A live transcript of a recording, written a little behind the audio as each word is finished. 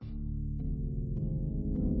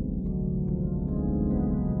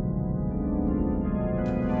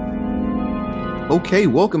Okay,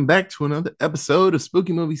 welcome back to another episode of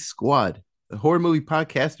Spooky Movie Squad, the horror movie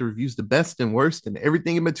podcast that reviews the best and worst and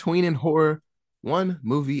everything in between in horror, one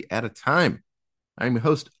movie at a time. I'm your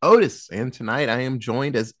host, Otis, and tonight I am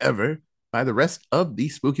joined as ever by the rest of the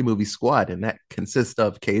Spooky Movie Squad, and that consists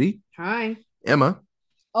of Katie, Hi. Emma,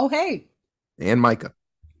 Oh, hey. and Micah.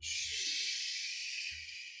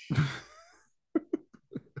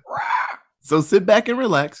 So sit back and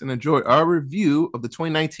relax and enjoy our review of the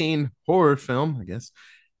 2019 horror film, I guess,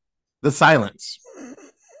 The Silence.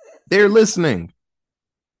 They're listening.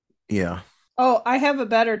 Yeah. Oh, I have a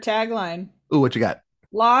better tagline. Ooh, what you got?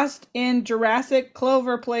 Lost in Jurassic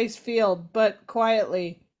Clover Place Field, but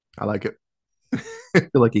quietly. I like it. I feel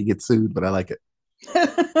like he gets sued, but I like it.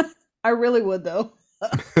 I really would, though.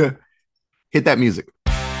 Hit that music.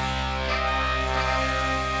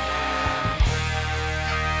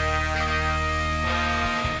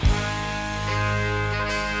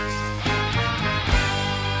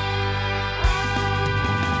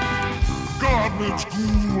 Goblins,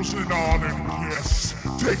 ghouls, and on and yes,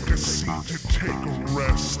 take a seat and take a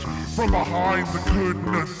rest. From behind the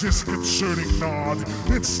curtain, a disconcerting nod.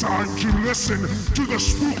 It's time to listen to the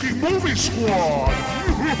Spooky Movie Squad.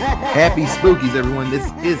 Happy Spookies, everyone.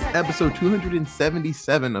 This is episode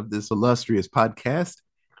 277 of this illustrious podcast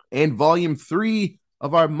and volume 3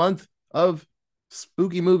 of our month of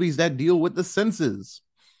spooky movies that deal with the senses.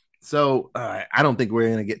 So I don't think we're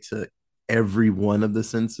going to get to every one of the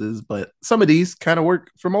senses, but some of these kind of work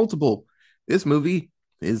for multiple. This movie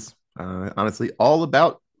is honestly all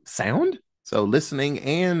about sound, so listening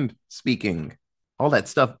and speaking, all that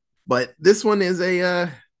stuff. But this one is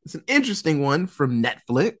it's an interesting one from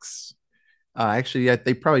Netflix. Actually,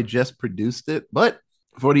 they probably just produced it, but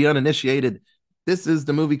for the uninitiated, this is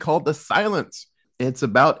the movie called The Silence. It's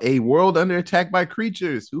about a world under attack by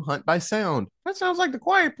creatures who hunt by sound. That sounds like The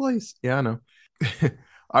Quiet Place. Yeah, I know.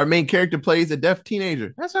 Our main character plays a deaf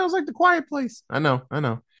teenager. That sounds like The Quiet Place. I know.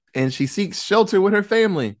 And she seeks shelter with her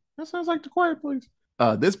family. That sounds like The Quiet Place.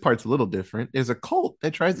 This part's a little different. There's a cult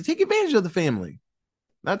that tries to take advantage of the family.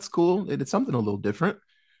 That's cool. It is something a little different.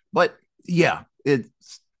 But yeah, it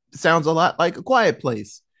sounds a lot like A Quiet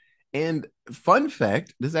Place. And fun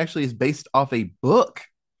fact, this actually is based off a book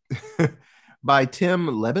by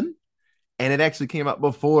Tim Leben. And it actually came out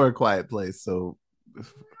before A Quiet Place. So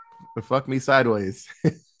fuck me sideways.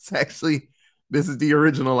 It's actually, this is the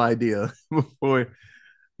original idea before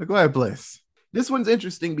The Quiet Place. This one's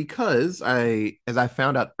interesting because as I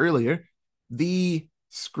found out earlier, the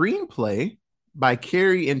screenplay by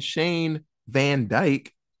Carrie and Shane Van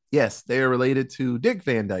Dyke, yes, they are related to Dick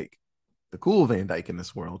Van Dyke, the cool Van Dyke in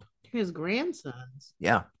this world. His grandsons.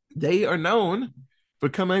 Yeah, they are known for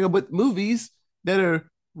coming up with movies that are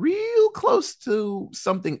real close to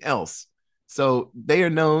something else. So they are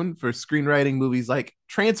known for screenwriting movies like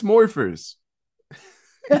Transmorphers,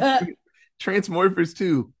 Transmorphers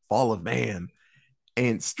 2, Fall of Man,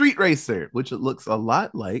 and Street Racer, which it looks a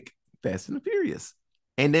lot like Fast and the Furious.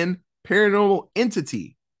 And then Paranormal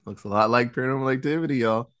Entity, looks a lot like Paranormal Activity,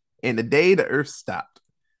 y'all. And The Day the Earth Stopped,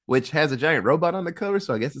 which has a giant robot on the cover.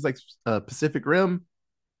 So I guess it's like Pacific Rim,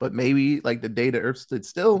 but maybe like The Day the Earth Stood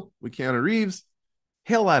Still with Keanu Reeves.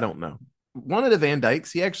 Hell, I don't know. One of the Van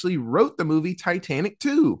Dykes, he actually wrote the movie Titanic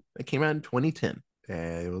 2 that came out in 2010.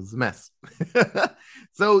 It was a mess.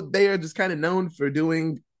 So they are just kind of known for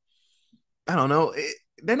doing, I don't know,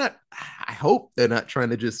 they're not, I hope they're not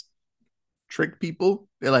trying to just trick people.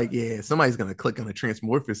 They're like, yeah, somebody's going to click on the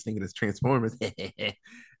Transmorphers thinking it's Transformers.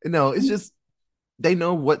 No, it's just, they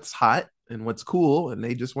know what's hot and what's cool, and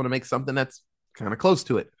they just want to make something that's kind of close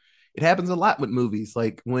to it. It happens a lot with movies.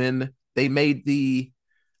 Like when they made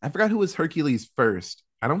I forgot who was Hercules first.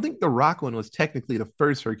 I don't think the Rock one was technically the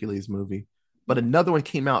first Hercules movie, but another one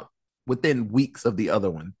came out within weeks of the other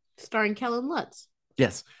one. Starring Kellen Lutz.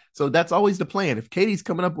 Yes. So that's always the plan. If Katie's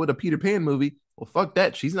coming up with a Peter Pan movie, well, fuck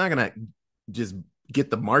that. She's not going to just get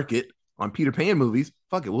the market on Peter Pan movies.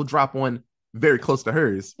 Fuck it. We'll drop one very close to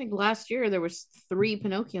hers. I think last year there was 3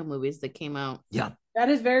 Pinocchio movies that came out. Yeah. That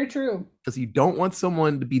is very true. Because you don't want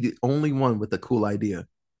someone to be the only one with a cool idea.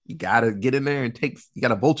 You gotta get in there and you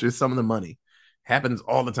gotta vulture some of the money. Happens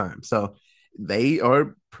all the time. So they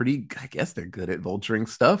are pretty, I guess they're good at vulturing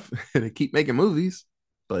stuff. They keep making movies,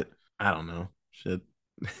 but I don't know. Shit.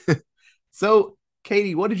 So,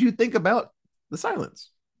 Katie, what did you think about The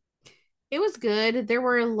Silence? It was good. There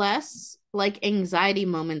were less like anxiety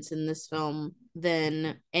moments in this film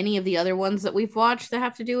than any of the other ones that we've watched that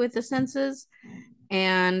have to do with the senses.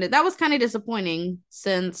 And that was kind of disappointing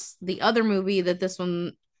since the other movie that this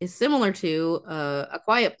one is similar to, A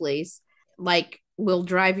Quiet Place, like will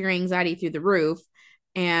drive your anxiety through the roof.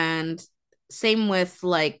 And same with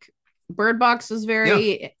like Bird Box was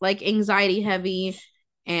very like anxiety heavy,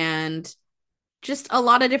 and just a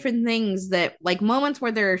lot of different things that like moments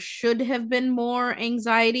where there should have been more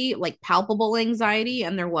anxiety, like palpable anxiety,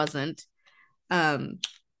 and there wasn't.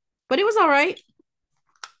 But it was all right.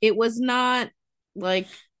 It was not like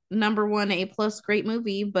number one A+ great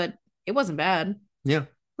movie, but it wasn't bad. Yeah,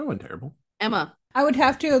 that wasn't terrible. Emma. I would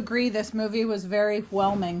have to agree this movie was very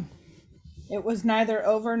whelming. It was neither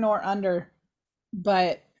over nor under.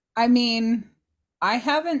 But I mean, I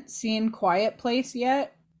haven't seen Quiet Place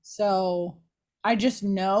yet, so I just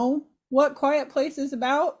know what Quiet Place is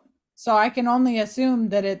about. So I can only assume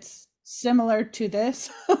that it's similar to this.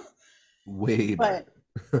 Way better.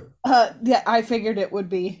 But yeah, I figured it would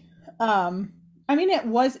be. I mean, it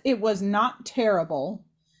was not terrible,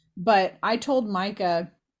 but I told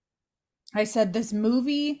Micah, I said this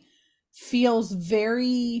movie feels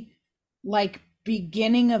very like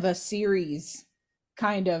beginning of a series,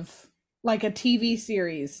 kind of like a TV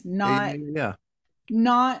series, not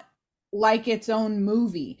like its own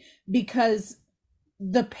movie, because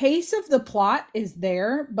the pace of the plot is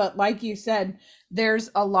there, but like you said, there's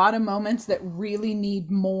a lot of moments that really need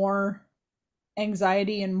more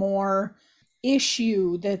anxiety and more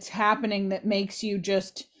issue that's happening that makes you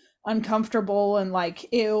just uncomfortable and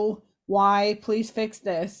like, ew, why? Please fix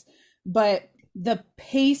this. But the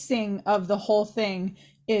pacing of the whole thing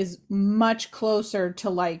is much closer to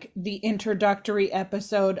like the introductory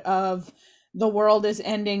episode of the world is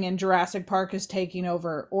ending and Jurassic Park is taking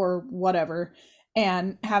over or whatever,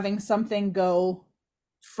 and having something go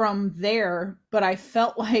from there. But I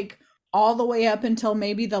felt like all the way up until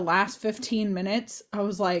maybe the last 15 minutes, I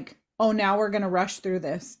was like, oh, now we're going to rush through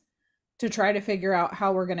this to try to figure out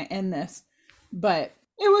how we're going to end this. But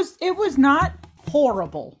it was not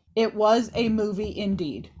horrible. It was a movie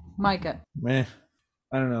indeed. Micah. Meh.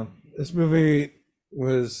 I don't know. This movie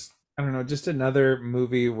was, I don't know, just another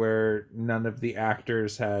movie where none of the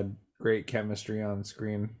actors had great chemistry on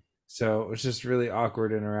screen. So it was just really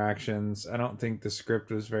awkward interactions. I don't think the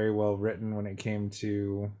script was very well written when it came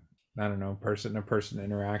to, I don't know, person-to-person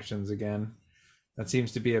interactions again. That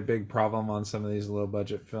seems to be a big problem on some of these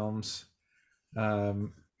low-budget films.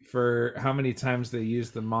 For how many times they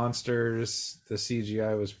used the monsters, the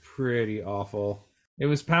CGI was pretty awful. It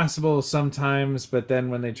was passable sometimes, but then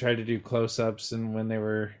when they tried to do close-ups and when they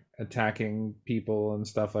were attacking people and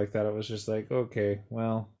stuff like that, it was just like, okay,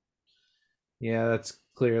 well, yeah, that's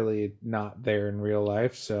clearly not there in real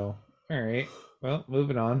life, so all right, well,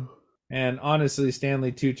 moving on. And honestly,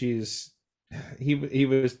 Stanley Tucci's he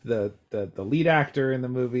was the lead actor in the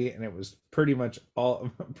movie, and it was pretty much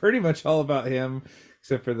all about him,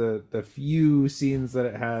 except for the few scenes that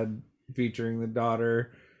it had featuring the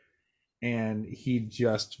daughter, and he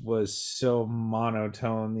just was so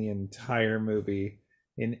monotone the entire movie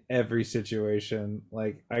in every situation.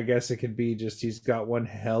 Like, I guess it could be just he's got one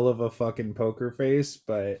hell of a fucking poker face,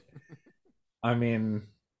 but I mean,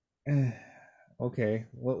 okay,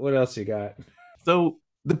 what else you got? So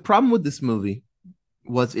the problem with this movie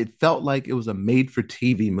was it felt like it was a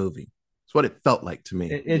made-for-TV movie. It's what it felt like to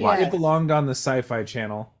me. It belonged on the Sci-Fi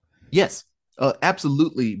Channel. Yes,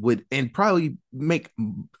 absolutely would, and probably make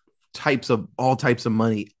all types of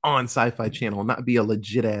money on Sci-Fi Channel, not be a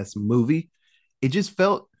legit ass movie. It just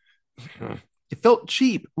felt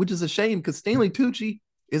cheap, which is a shame because Stanley Tucci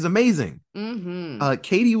is amazing. Mm-hmm.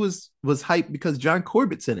 Katie was hyped because John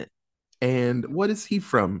Corbett's in it. And what is he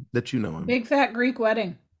from that you know him? Big Fat Greek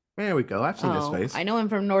Wedding. There we go. I've seen his face. I know him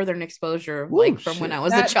from Northern Exposure, Ooh, like from shit. when I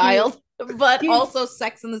was a child, but also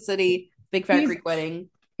Sex in the City, Big Fat he's- Greek Wedding.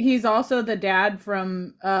 He's also the dad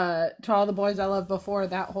from To All the Boys I Loved Before,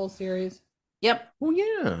 that whole series. Yep. Oh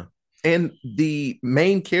yeah. And the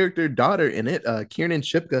main character daughter in it, Kiernan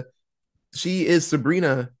Shipka, she is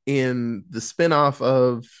Sabrina in the spinoff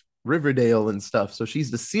of Riverdale and stuff. So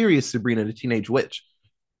she's the serious Sabrina the Teenage Witch.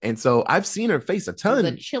 And so I've seen her face a ton.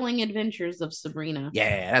 The Chilling Adventures of Sabrina.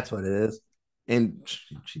 Yeah, that's what it is. And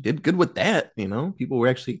she did good with that. You know, people were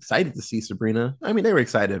actually excited to see Sabrina. I mean, they were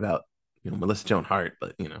excited about, Melissa Joan Hart,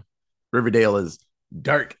 but, Riverdale is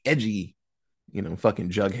dark, edgy, fucking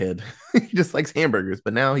Jughead. He just likes hamburgers,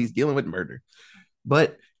 but now he's dealing with murder.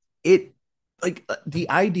 But the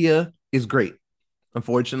idea is great.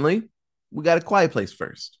 Unfortunately, we got A Quiet Place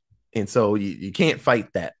first. And so you can't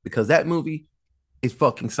fight that because that movie is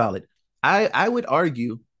fucking solid. I would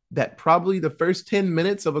argue that probably the first 10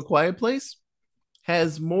 minutes of A Quiet Place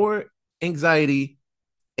has more anxiety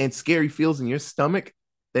and scary feels in your stomach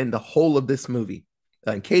than the whole of this movie.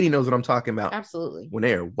 And Katie knows what I'm talking about. Absolutely. When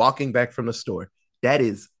they are walking back from the store, that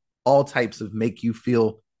is all types of make you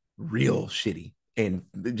feel real shitty. and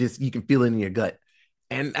just you can feel it in your gut.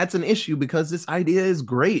 And that's an issue because this idea is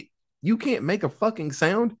great. You can't make a fucking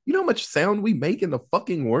sound. You know how much sound we make in the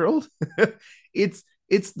fucking world? it's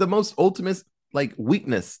the most ultimate like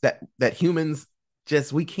weakness that humans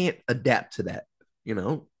just we can't adapt to that, you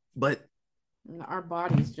know? But Our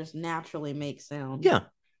bodies just naturally make sound. yeah.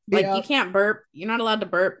 Like you can't burp. You're not allowed to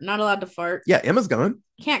burp. Not allowed to fart. Yeah, Emma's gone.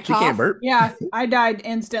 Can't She cough. can't burp. Yeah, I died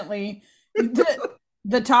instantly.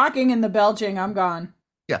 The talking and the belching, I'm gone.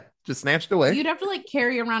 Yeah, just snatched away. You'd have to like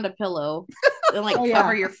carry around a pillow and like Oh,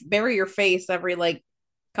 yeah. bury your face every like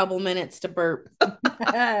couple minutes to burp.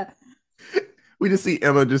 We just see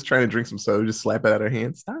Emma just trying to drink some soda, just slap it out of her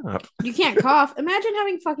hand. Stop. You can't cough. Imagine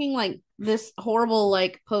having fucking like this horrible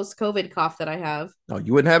like post-COVID cough that I have. Oh,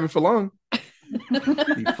 you wouldn't have it for long.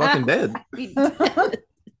 Be fucking dead. Be dead.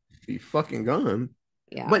 Be fucking gone.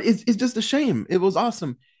 Yeah. But it's just a shame. It was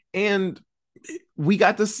awesome. And we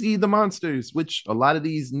got to see the monsters, which a lot of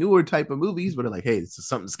these newer type of movies where they're like, hey, this is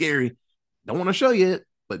something scary. Don't want to show you it,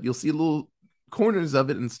 but you'll see little corners of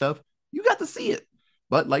it and stuff. You got to see it.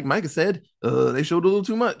 But like Micah said, they showed a little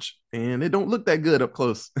too much and it don't look that good up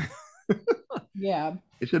close. Yeah.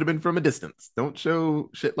 It should have been from a distance. Don't show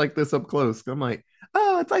shit like this up close. I'm like,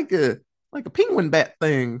 oh, it's like a penguin bat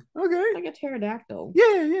thing. Okay. Like a pterodactyl.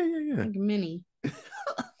 Yeah. Like mini.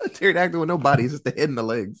 A pterodactyl with no body, it's just the head and the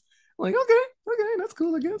legs. I'm like, okay, that's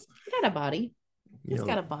cool, I guess. He got a body. He's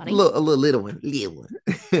got a body. A little one.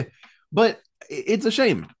 But it's a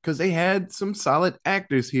shame because they had some solid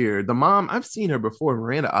actors here. The mom, I've seen her before,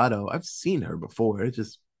 Miranda Otto. I've seen her before.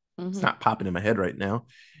 It's not popping in my head right now.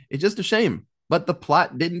 It's just a shame. But the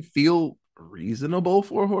plot didn't feel reasonable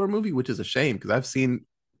for a horror movie, which is a shame because I've seen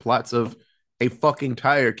plots of a fucking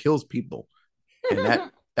tire kills people,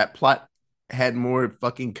 and that plot had more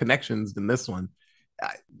fucking connections than this one.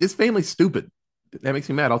 This family's stupid. That makes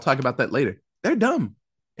me mad. I'll talk about that later. They're dumb.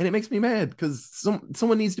 And it makes me mad because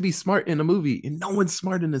someone needs to be smart in a movie, and no one's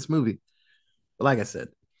smart in this movie. But like I said,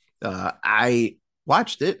 I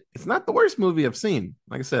watched it. It's not the worst movie I've seen.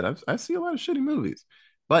 Like I said, I see a lot of shitty movies,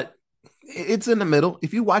 but it's in the middle.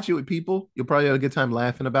 If you watch it with people, you'll probably have a good time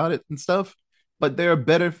laughing about it and stuff. But there are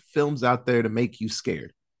better films out there to make you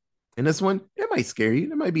scared. And this one, it might scare you.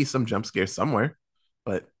 There might be some jump scare somewhere,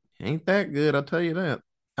 but it ain't that good. I'll tell you that.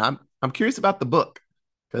 I'm curious about the book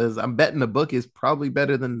because I'm betting the book is probably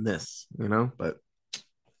better than this, you know. But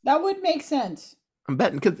That would make sense. I'm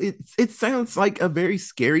betting because it sounds like a very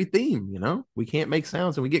scary theme. You know, we can't make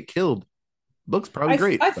sounds and we get killed. Book's probably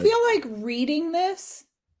great. I but feel like reading this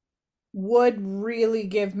would really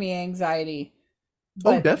give me anxiety.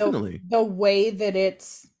 But definitely. The way that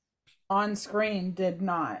it's on screen did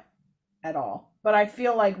not at all. But I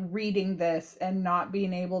feel like reading this and not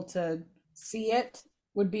being able to see it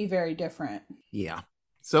would be very different. Yeah.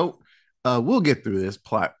 So we'll get through this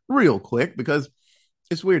plot real quick because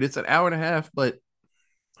it's weird. It's an hour and a half, but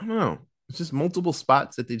I don't know. It's just multiple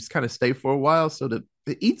spots that they just kind of stay for a while, so that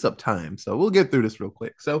it eats up time. So we'll get through this real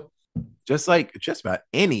quick. So just like just about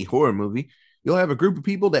any horror movie, you'll have a group of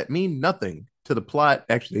people that mean nothing to the plot.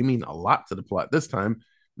 Actually, they mean a lot to the plot this time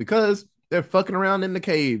because they're fucking around in the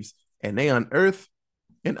caves and they unearth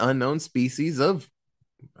an unknown species of,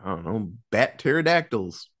 I don't know,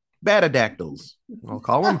 batadactyls. I'll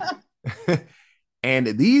call them. And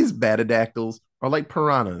these batadactyls are like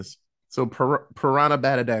piranhas. So piranha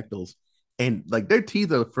batadactyls. And like their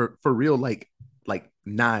teeth are for real like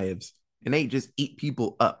knives. And they just eat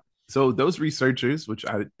people up. So those researchers,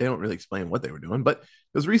 they don't really explain what they were doing, but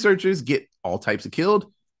those researchers get all types of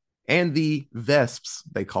killed. And the vesps,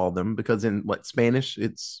 they call them, because in Spanish,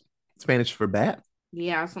 it's Spanish for bat.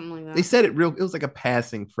 Yeah, something like that. They said it was like a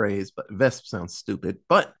passing phrase, but vesp sounds stupid.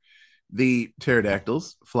 But the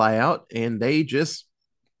pterodactyls fly out and they just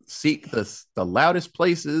seek the loudest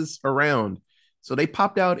places around. So they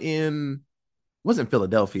popped out wasn't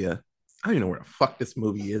Philadelphia. I don't even know where the fuck this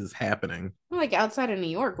movie is happening. Like outside of New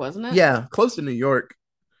York, wasn't it? Yeah, close to New York.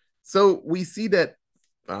 So we see that,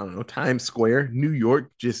 I don't know, Times Square, New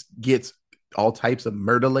York just gets all types of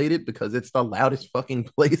murderlated because it's the loudest fucking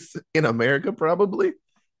place in America, probably.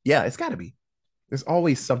 Yeah, it's got to be. There's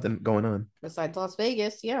always something going on. Besides Las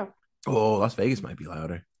Vegas, yeah. Oh, Las Vegas might be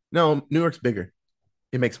louder. No, New York's bigger.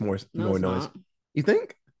 It makes more noise. Not. You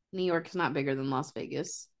think? New York's not bigger than Las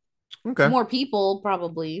Vegas. Okay. More people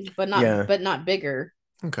probably, but not bigger.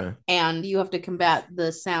 Okay. And you have to combat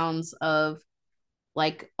the sounds of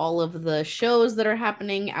like all of the shows that are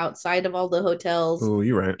happening outside of all the hotels. Oh,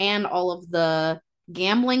 you're right. And all of the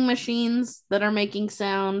gambling machines that are making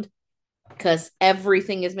sound, because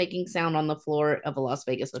everything is making sound on the floor of a Las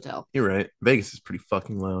Vegas hotel. You're right. Vegas is pretty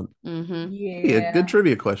fucking loud. Mm-hmm. Yeah. Yeah, good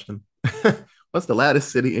trivia question. What's the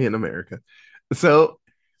loudest city in America? So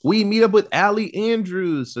we meet up with Allie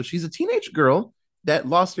Andrews. So she's a teenage girl that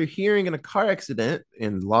lost her hearing in a car accident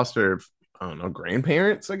and lost her, I don't know,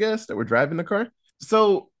 grandparents, I guess, that were driving the car.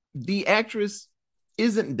 So the actress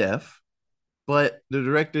isn't deaf, but the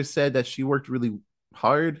director said that she worked really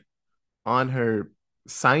hard on her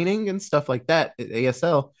signing and stuff like that at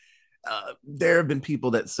ASL. There have been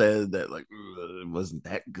people that said that like it wasn't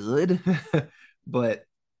that good, but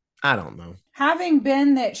I don't know. Having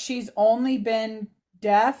been that she's only been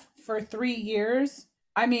deaf for 3 years,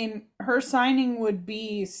 I mean, her signing would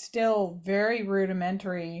be still very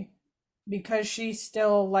rudimentary because she's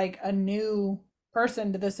still like a new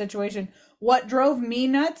person to the situation. What drove me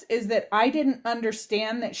nuts is that I didn't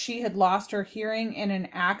understand that she had lost her hearing in an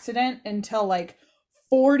accident until like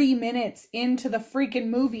 40 minutes into the freaking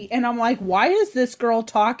movie. And I'm like, why is this girl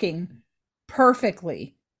talking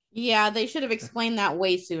perfectly? Yeah, they should have explained that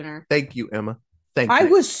way sooner. Thank you, Emma. Thank I you.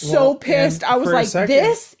 was so pissed. I was for a like, second,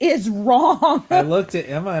 this is wrong. I looked at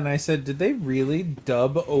Emma and I said, did they really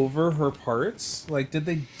dub over her parts? Like, did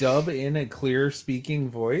they dub in a clear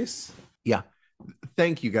speaking voice? Yeah.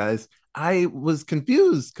 Thank you, guys. I was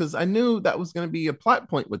confused because I knew that was going to be a plot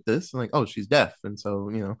point with this. Like, oh, she's deaf, and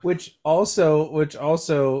so Which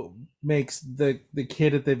also makes the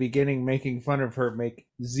kid at the beginning making fun of her make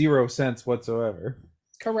zero sense whatsoever.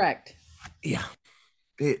 Correct. Yeah,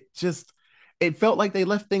 it felt like they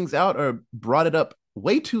left things out or brought it up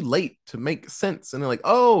way too late to make sense. And they're like,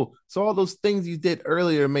 oh, so all those things you did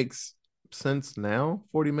earlier makes sense now,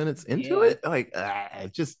 40 minutes into it. Like,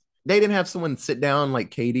 just they didn't have someone sit down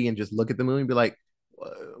like Katie and just look at the movie and be like,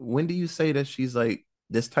 when do you say that she's like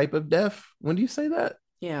this type of deaf? When do you say that?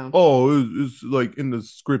 Yeah. Oh, it's like in the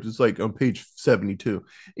script, it's like on page 72.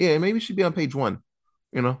 Yeah, maybe she'd be on page 1.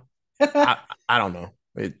 I don't know.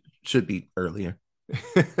 It should be earlier.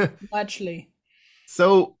 Muchly.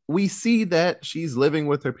 So we see that she's living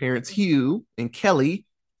with her parents, Hugh and Kelly,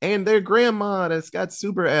 and their grandma that's got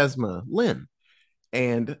super asthma, Lynn.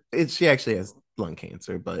 And she actually has lung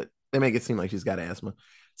cancer, but they make it seem like she's got asthma.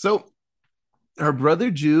 So her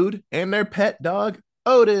brother Jude and their pet dog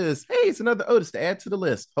Otis. Hey, it's another Otis to add to the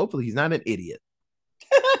list. Hopefully he's not an idiot.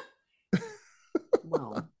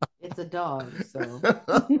 Well, it's a dog, so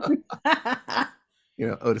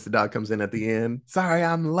Otis the dog comes in at the end. Sorry,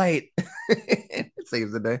 I'm late. It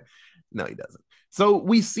saves the day. No, he doesn't. So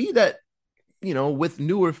we see that, with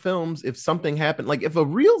newer films, if something happened, like if a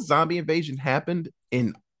real zombie invasion happened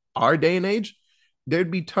in our day and age,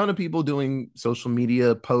 there'd be a ton of people doing social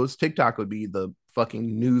media posts. TikTok would be the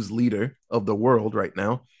fucking news leader of the world right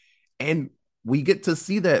now. And we get to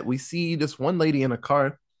see that. We see this one lady in a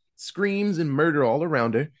car, screams and murder all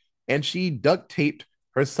around her, and she duct taped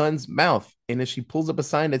her son's mouth. And then she pulls up a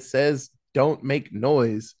sign that says, "Don't make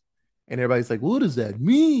noise." And everybody's like, what does that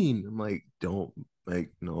mean? I'm like, don't make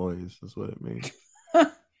noise. That's what it means.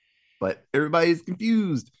 But everybody's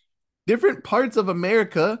confused. Different parts of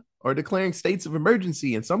America are declaring states of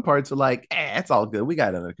emergency, and some parts are like, it's all good. We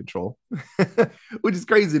got it under control, which is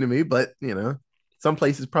crazy to me. But, some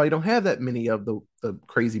places probably don't have that many of the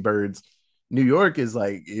crazy birds. New York is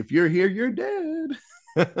like, if you're here, you're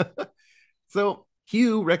dead. So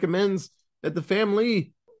Hugh recommends that the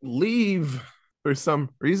family leave for some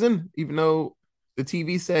reason, even though the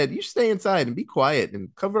TV said you should stay inside and be quiet and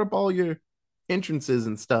cover up all your entrances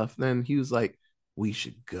and stuff. Then he was like, we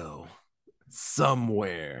should go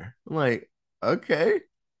somewhere. I'm like, okay,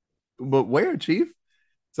 but where, Chief?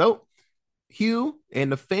 So Hugh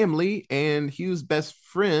and the family and Hugh's best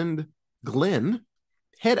friend Glenn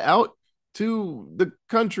head out to the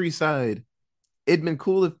countryside. It'd been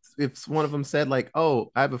cool if one of them said like,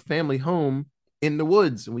 oh, I have a family home in the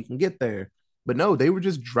woods and we can get there. But no, they were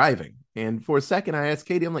just driving. And for a second, I asked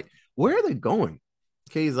Katie, I'm like, where are they going?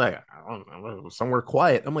 Katie's like, I don't know, somewhere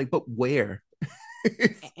quiet. I'm like, but where?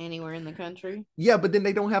 Anywhere in the country. Yeah, but then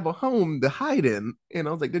they don't have a home to hide in. And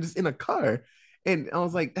I was like, they're just in a car. And I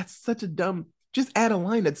was like, that's such a dumb, just add a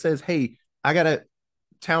line that says, hey, I got a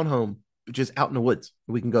townhome just out in the woods.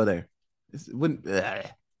 We can go there.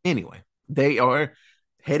 Anyway, they are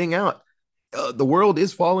heading out. The world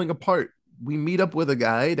is falling apart. We meet up with a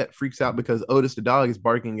guy that freaks out because Otis the dog is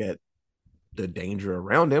barking at the danger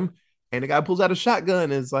around him. And the guy pulls out a shotgun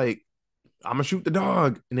and is like, I'm gonna shoot the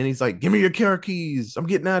dog. And then he's like, give me your car keys. I'm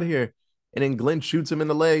getting out of here. And then Glenn shoots him in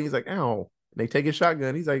the leg. He's like, ow. And they take his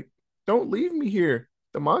shotgun. He's like, don't leave me here.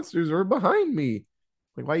 The monsters are behind me.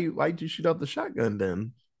 Like, why'd you shoot out the shotgun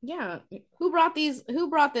then? Yeah. Who brought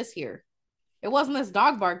this here? It wasn't this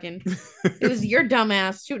dog barking. It was your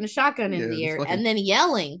dumbass shooting a shotgun in the air and then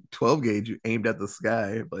yelling. 12 gauge aimed at the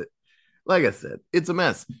sky. But like I said, it's a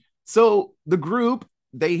mess. So the group,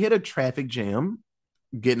 they hit a traffic jam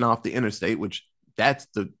getting off the interstate, which that's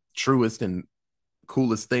the truest and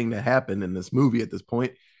coolest thing that happened in this movie at this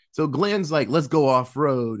point. So Glenn's like, let's go off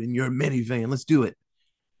road in your minivan. Let's do it.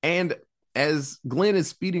 And as Glenn is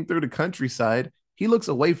speeding through the countryside, he looks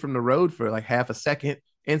away from the road for like half a second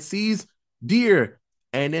and sees deer.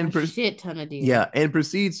 And then A shit ton of deer. yeah, and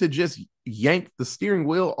proceeds to just yank the steering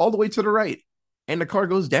wheel all the way to the right. And the car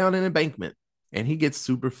goes down an embankment and he gets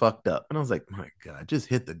super fucked up. And I was like, my God, just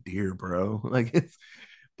hit the deer, bro. Like it's,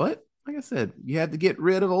 but like I said, you had to get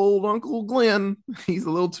rid of old Uncle Glenn. He's a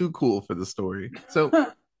little too cool for the story.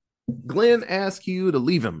 So Glenn asks you to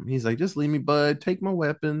leave him. He's like, just leave me, bud. Take my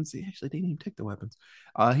weapons. He actually didn't even take the weapons.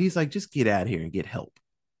 He's like, just get out of here and get help.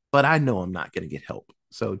 But I know I'm not going to get help.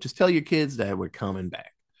 So just tell your kids that we're coming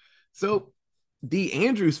back. So the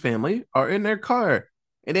Andrews family are in their car.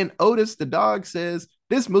 And then Otis, the dog, says,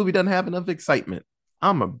 this movie doesn't have enough excitement.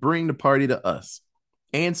 I'm going to bring the party to us.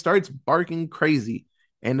 And starts barking crazy.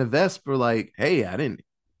 And the Vesp are like, hey, I didn't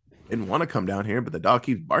want to come down here, but the dog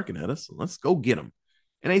keeps barking at us. So let's go get him.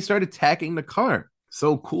 And they start attacking the car.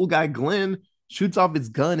 So cool guy Glenn shoots off his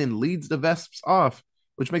gun and leads the Vesps off,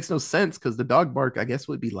 which makes no sense because the dog bark, I guess,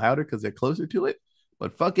 would be louder because they're closer to it.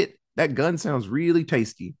 But fuck it, that gun sounds really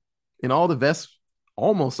tasty. And all the Vesps,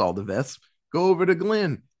 almost all the Vesps, go over to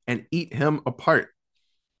Glenn and eat him apart.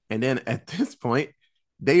 And then at this point,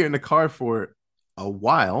 they are in the car for a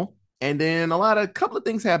while. And then a couple of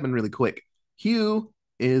things happen really quick. Hugh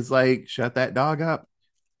is like, shut that dog up.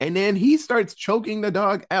 And then he starts choking the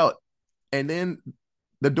dog out. And then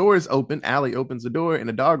the door is open. Allie opens the door and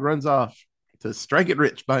the dog runs off to strike it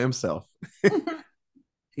rich by himself.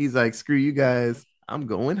 He's like, screw you guys. I'm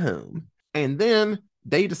going home. And then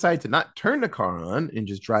they decide to not turn the car on and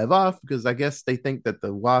just drive off because I guess they think that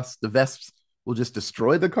the Vesps will just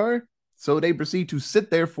destroy the car. So they proceed to sit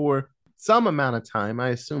there for some amount of time. I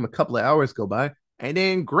assume a couple of hours go by. And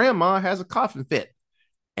then Grandma has a coughing fit.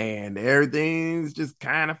 And everything's just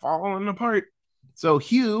kind of falling apart. So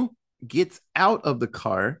Hugh gets out of the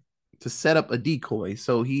car to set up a decoy.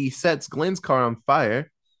 So he sets Glenn's car on fire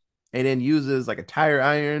and then uses like a tire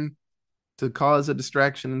iron to cause a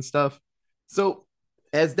distraction and stuff. So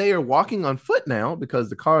as they are walking on foot now, because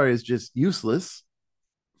the car is just useless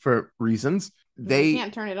for reasons, they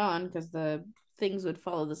can't turn it on because the things would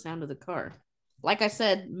follow the sound of the car. Like I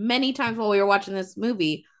said many times while we were watching this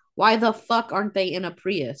movie, why the fuck aren't they in a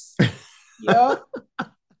Prius? Yep.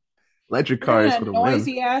 Electric cars for the win.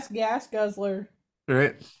 Noisy ass gas guzzler.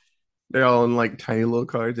 Right? They're all in like tiny little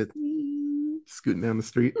cars just scooting down the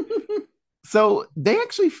street. So they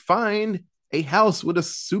actually find a house with a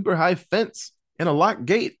super high fence and a locked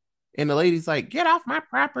gate. And the lady's like, get off my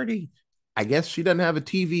property. I guess she doesn't have a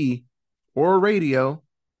TV or a radio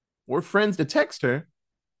or friends to text her.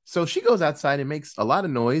 So she goes outside and makes a lot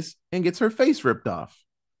of noise and gets her face ripped off.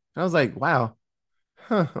 I was like, wow.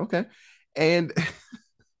 Huh, okay. And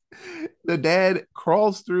the dad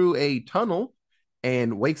crawls through a tunnel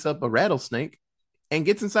and wakes up a rattlesnake and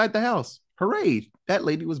gets inside the house. Hooray. That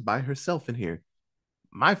lady was by herself in here.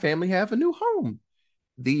 My family have a new home.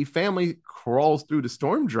 The family crawls through the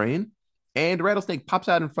storm drain and the rattlesnake pops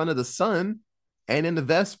out in front of the sun. And then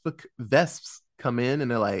the Vesps come in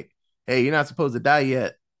and they're like, hey, you're not supposed to die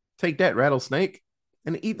yet. Take that, rattlesnake,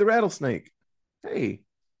 and eat the rattlesnake. Hey,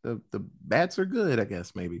 the bats are good, I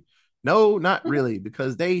guess, maybe. No, not really,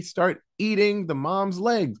 because they start eating the mom's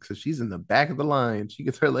legs because she's in the back of the line. She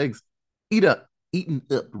gets her legs eaten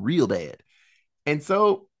up real bad. And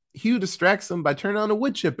so Hugh distracts them by turning on a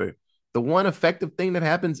wood chipper, the one effective thing that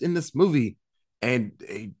happens in this movie. And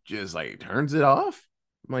he just like turns it off.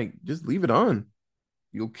 I'm like, just leave it on.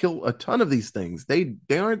 You'll kill a ton of these things. They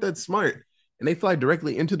aren't that smart. And they fly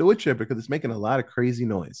directly into the wood chipper because it's making a lot of crazy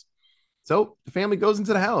noise. So the family goes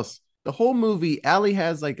into the house. The whole movie, Allie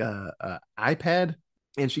has like a iPad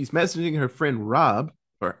and she's messaging her friend Rob,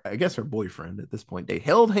 or I guess her boyfriend at this point. They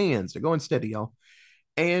held hands. They're going steady, y'all.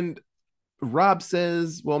 And Rob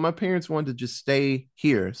says, well, my parents wanted to just stay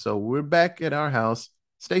here. So we're back at our house.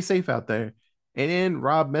 Stay safe out there. And then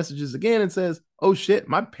Rob messages again and says, oh shit,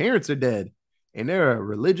 my parents are dead. And there are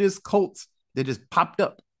religious cults that just popped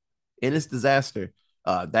up in this disaster.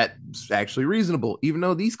 That's actually reasonable, even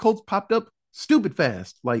though these cults popped up stupid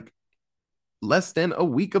fast, like less than a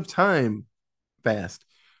week of time fast.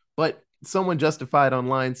 But someone justified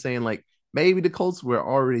online saying like maybe the cults were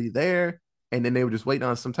already there and then they were just waiting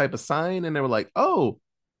on some type of sign and they were like, oh,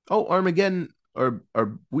 Armageddon or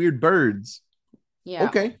weird birds. Yeah.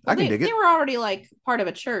 Okay, well, I can dig it. They were already like part of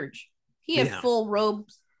a church. He had Yeah. full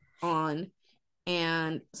robes on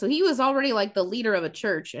And so he was already like the leader of a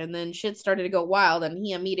church, and then shit started to go wild, and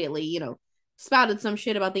he immediately, spouted some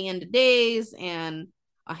shit about the end of days, and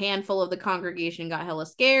a handful of the congregation got hella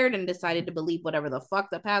scared and decided to believe whatever the fuck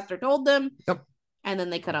the pastor told them. Yep. And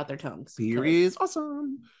then they cut out their tongues. Fear is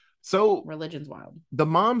awesome. So religion's wild. The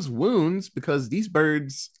mom's wounds, because these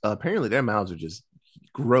birds, apparently their mouths are just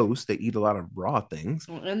gross. They eat a lot of raw things.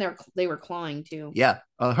 And they were clawing too. Yeah.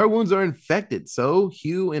 Her wounds are infected. So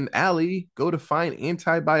Hugh and Allie go to find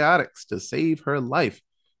antibiotics to save her life.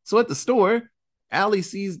 So at the store, Allie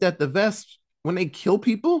sees that the Vesps, when they kill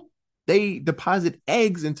people, they deposit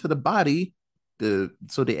eggs into the body.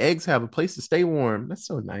 So the eggs have a place to stay warm. That's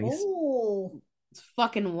so nice. Oh, it's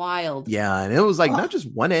fucking wild. Yeah, and it was like not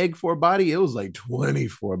just one egg for a body, it was like 20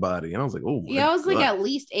 for a body. And I was like, oh my yeah, it was God. like at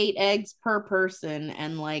least 8 eggs per person,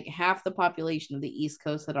 and like half the population of the East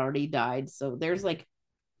Coast had already died. So there's like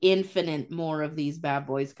infinite more of these bad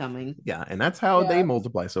boys coming. Yeah, and that's how they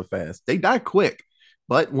multiply so fast. They die quick,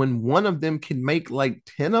 but when one of them can make like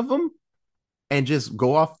 10 of them and just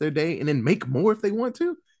go off their day and then make more if they want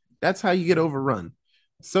to, that's how you get overrun.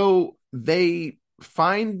 So they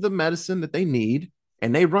find the medicine that they need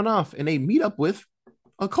and they run off and they meet up with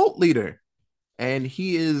a cult leader. And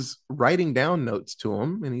he is writing down notes to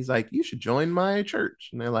him and he's like, you should join my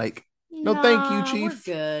church. And they're like, no, thank you, Chief.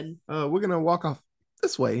 We're good. We're going to walk off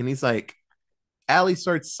this way. And he's like, Allie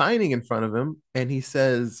starts signing in front of him and he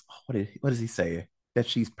says, what does he say? That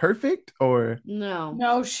she's perfect or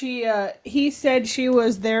no, he said she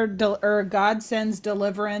was their or God sends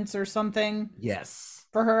deliverance or something. Yes.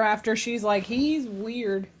 For her after she's like, he's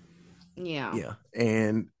weird. Yeah.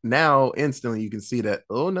 And now instantly you can see that,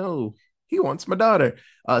 oh no, he wants my daughter.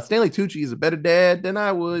 Stanley Tucci is a better dad than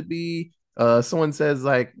I would be. Someone says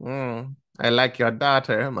like, I like your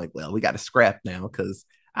daughter. I'm like, well, we got to scrap now because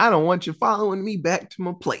I don't want you following me back to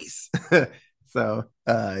my place. So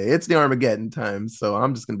it's the Armageddon time. So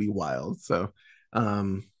I'm just gonna be wild. So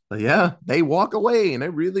but yeah, they walk away and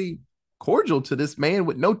they're really cordial to this man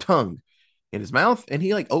with no tongue in his mouth. And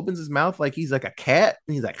he like opens his mouth like he's like a cat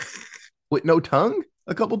and he's like with no tongue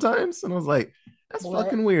a couple times. And I was like, that's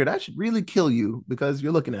fucking weird. I should really kill you because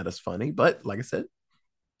you're looking at us funny. But like I said,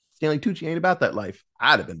 Stanley Tucci ain't about that life.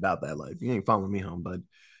 I'd have been about that life. You ain't following me home, bud.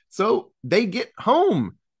 So they get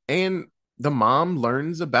home and the mom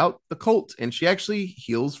learns about the cult and she actually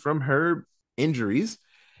heals from her injuries.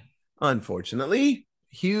 Unfortunately,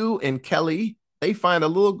 Hugh and Kelly, they find a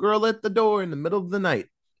little girl at the door in the middle of the night.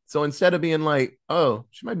 So instead of being like, oh,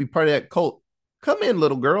 she might be part of that cult, come in,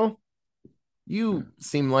 little girl. You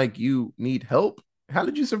seem like you need help. How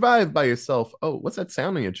did you survive by yourself? Oh, what's that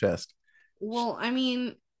sound in your chest? Well, I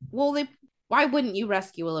mean, why wouldn't you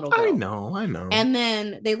rescue a little girl? I know. And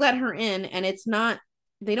then they let her in, and it's not,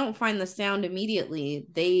 they don't find the sound immediately.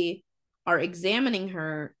 They are examining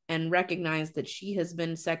her and recognize that she has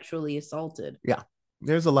been sexually assaulted. Yeah,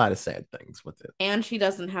 there's a lot of sad things with it. And she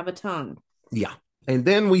doesn't have a tongue. Yeah. And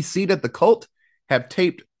then we see that the cult have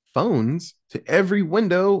taped phones to every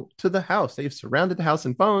window to the house. They've surrounded the house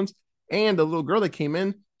in phones. And the little girl that came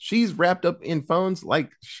in, she's wrapped up in phones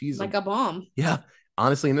like she's like a bomb. Yeah.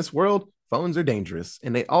 Honestly, in this world, phones are dangerous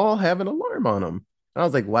and they all have an alarm on them. And I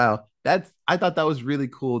was like, wow, I thought that was really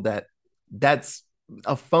cool that's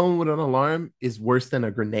a phone with an alarm is worse than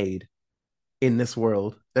a grenade in this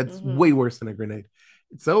world. That's way worse than a grenade.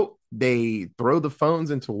 So they throw the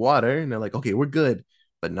phones into water and they're like, okay, we're good.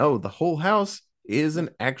 But no, the whole house is an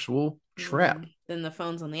actual trap. Then the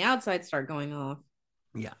phones on the outside start going off.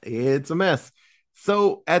 Yeah, it's a mess.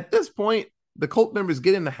 So at this point, the cult members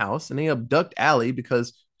get in the house and they abduct Allie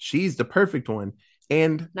because she's the perfect one.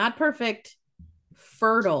 And not perfect,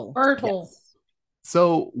 fertile. Yes.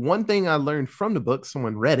 So one thing I learned from the book,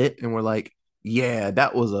 someone read it and were like, yeah,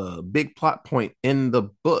 that was a big plot point in the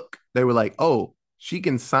book. They were like, oh, she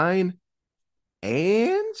can sign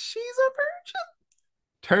and she's a virgin.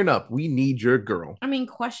 Turn up. We need your girl. I mean,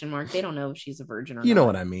 question mark. They don't know if she's a virgin or not. You know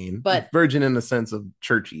what I mean. But virgin in the sense of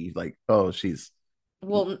churchy, like, oh, she's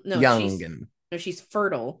young she's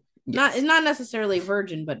fertile. Yes. Not necessarily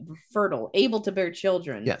virgin, but fertile, able to bear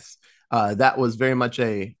children. Yes. That was very much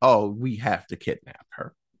we have to kidnap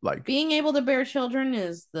her. Like being able to bear children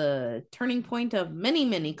is the turning point of many,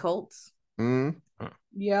 many cults.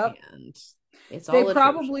 Yep. And it's they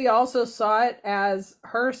probably also saw it as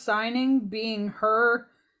her signing being her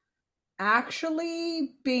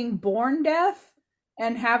actually being born deaf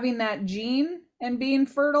and having that gene and being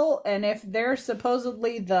fertile. And if they're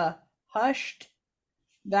supposedly the hushed,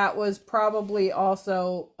 that was probably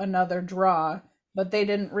also another draw. But they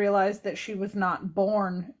didn't realize that she was not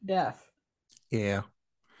born deaf. Yeah.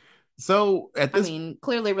 So at I this, mean,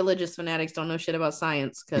 clearly religious fanatics don't know shit about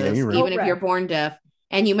science Yeah, because you're right. even if you're Correct. born deaf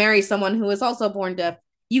and you marry someone who is also born deaf,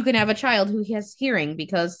 you can have a child who has hearing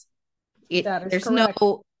because That is there's correct.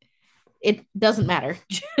 no, it doesn't matter.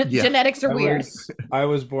 Yeah. Genetics are I weird. I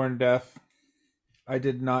was born deaf. I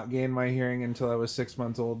did not gain my hearing until I was 6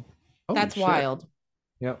 months old. Holy That's shit. wild.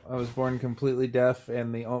 Yep, I was born completely deaf,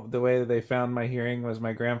 and the way that they found my hearing was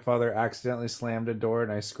my grandfather accidentally slammed a door,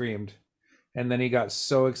 and I screamed. And then he got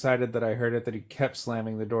so excited that I heard it that he kept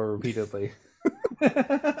slamming the door repeatedly.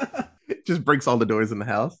 It just breaks all the doors in the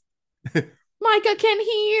house. Micah can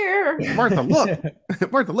hear. Martha, look.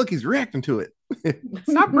 Martha, look, he's reacting to it.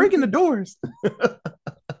 Stop breaking the doors.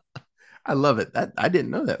 I love it. I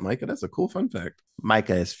didn't know that, Micah. That's a cool fun fact.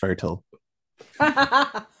 Micah is fertile.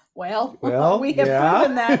 Well, Well, we have yeah.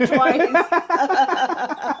 proven that twice.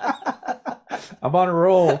 I'm on a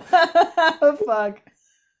roll. Fuck.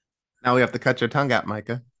 Now we have to cut your tongue out,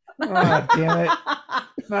 Micah. Oh, damn it.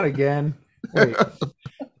 Not again. Wait.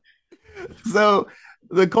 So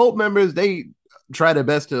the cult members, they try their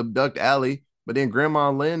best to abduct Allie, but then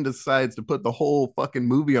Grandma Lynn decides to put the whole fucking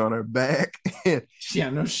movie on her back Yeah,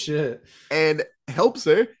 no shit. and helps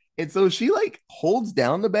her. And so she like holds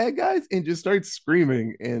down the bad guys and just starts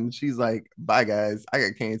screaming. And she's like, bye, guys. I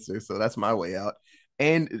got cancer. So that's my way out.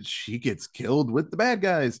 And she gets killed with the bad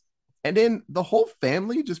guys. And then the whole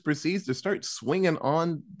family just proceeds to start swinging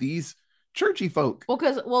on these churchy folk.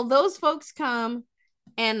 Well, those folks come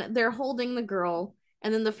and they're holding the girl,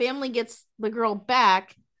 and then the family gets the girl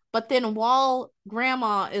back. But then while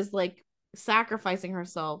grandma is like sacrificing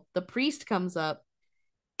herself, the priest comes up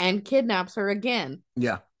and kidnaps her again.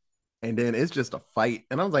 Yeah. And then it's just a fight.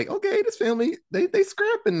 And I was like, okay, this family, they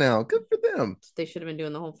scrapping now. Good for them. They should have been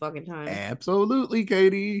doing the whole fucking time. Absolutely,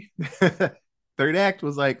 Katie. Third act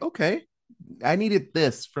was like, okay, I needed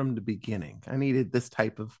this from the beginning. I needed this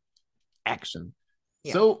type of action.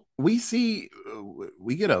 Yeah. So we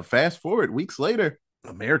get a fast forward weeks later.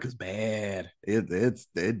 America's bad.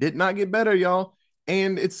 It did not get better, y'all.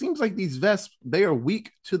 And it seems like these vests, they are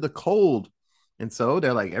weak to the cold. And so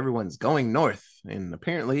they're like, everyone's going north. And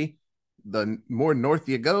apparently, the more north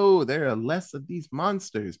you go, there are less of these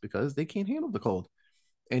monsters because they can't handle the cold.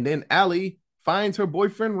 And then Allie finds her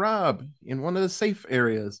boyfriend Rob in one of the safe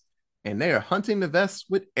areas, and they are hunting the vests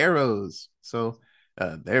with arrows. So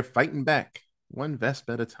they're fighting back one vest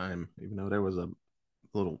at a time, even though there was a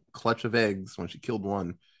little clutch of eggs when she killed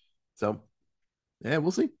one. So yeah,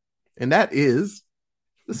 we'll see. And that is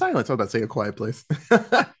The Silence. I was about to say A Quiet Place.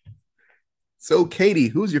 So Katie,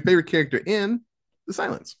 who's your favorite character in The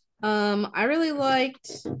Silence? I really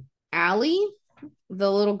liked Allie,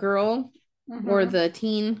 the little girl or the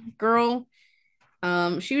teen girl.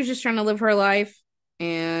 She was just trying to live her life,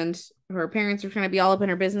 and her parents were trying to be all up in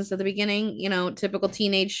her business at the beginning, typical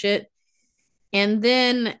teenage shit. And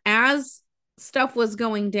then as stuff was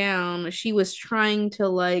going down, she was trying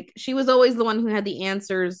to she was always the one who had the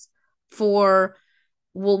answers for,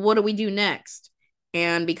 well, what do we do next?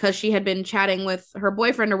 And because she had been chatting with her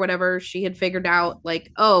boyfriend or whatever, she had figured out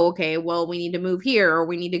oh, okay, well, we need to move here, or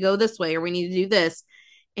we need to go this way, or we need to do this.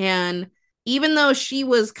 And even though she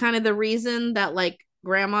was kind of the reason that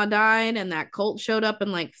grandma died and that cult showed up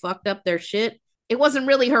and fucked up their shit, it wasn't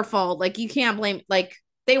really her fault. You can't blame,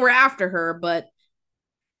 they were after her, but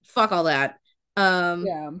fuck all that.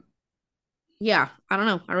 Yeah, I don't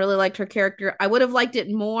know. I really liked her character. I would have liked it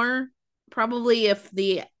more probably if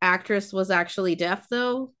the actress was actually deaf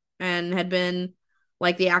though, and had been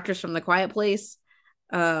like the actress from The Quiet Place.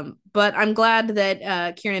 But I'm glad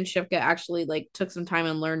that Kiernan Shipka actually took some time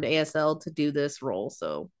and learned ASL to do this role.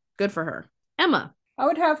 So good for her. Emma. I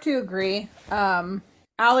would have to agree.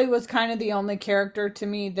 Allie was kind of the only character to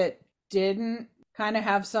me that didn't kind of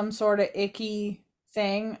have some sort of icky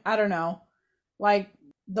thing. I don't know.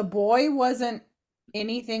 The boy wasn't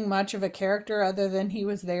anything much of a character other than he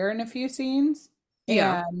was there in a few scenes.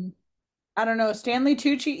 Yeah. And I don't know, Stanley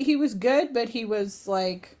Tucci, he was good, but he was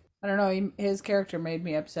I don't know, his character made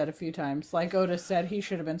me upset a few times. Like Otis said, he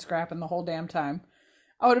should have been scrapping the whole damn time.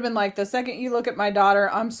 I would have been like, the second you look at my daughter,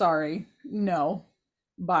 I'm sorry. No.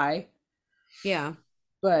 Bye. Yeah.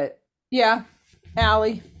 But yeah,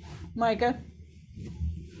 Allie, Micah.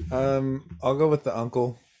 I'll go with the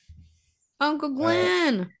uncle. Uncle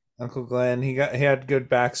Glenn. Uncle Glenn. He had good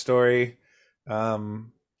backstory.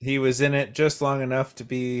 He was in it just long enough to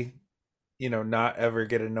be, not ever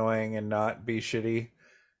get annoying and not be shitty,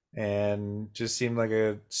 and just seemed like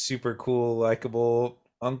a super cool, likable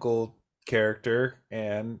uncle character,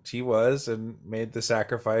 and he was, and made the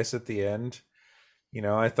sacrifice at the end.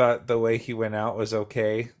 I thought the way he went out was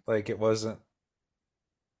okay. It wasn't,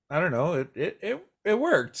 I don't know, it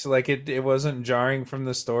worked. Like it wasn't jarring from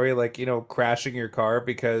the story, like, crashing your car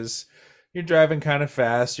because you're driving kind of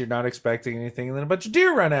fast, you're not expecting anything, and then a bunch of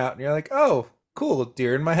deer run out, and you're like, oh, cool,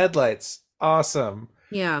 deer in my headlights. Awesome.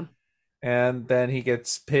 Yeah. And then he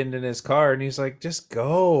gets pinned in his car and he's like, just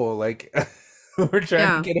go. Like, we're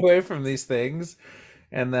trying to get away from these things.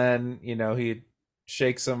 And then, he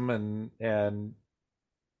shakes them and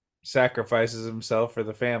sacrifices himself for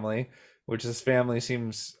the family, which his family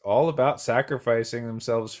seems all about sacrificing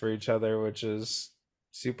themselves for each other, which is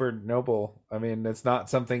super noble. I mean, it's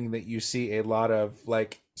not something that you see a lot of,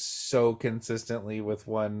 like, so consistently with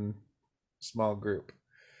one small group.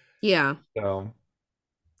 Yeah. So,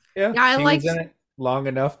 yeah, I he liked was in it long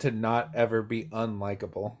enough to not ever be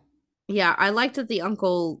unlikable. Yeah, I liked that the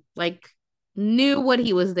uncle like knew what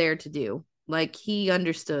he was there to do. Like he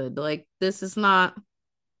understood. Like this is not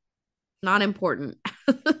important.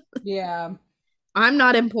 Yeah, I'm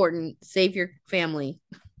not important. Save your family.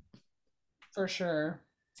 for sure.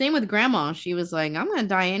 Same with grandma. She was like, I'm gonna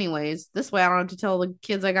die anyways. This way I don't have to tell the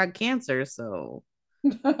kids I got cancer. So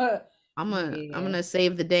I'm gonna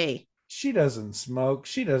save the day. She doesn't smoke.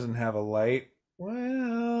 She doesn't have a light.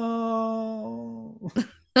 Well,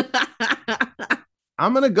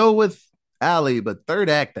 I'm gonna go with Allie, but third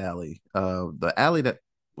act Allie. The Allie that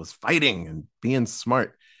was fighting and being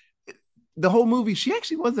smart. The whole movie, she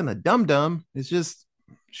actually wasn't a dum dum. It's just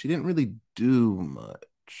she didn't really do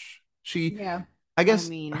much. Yeah. I guess I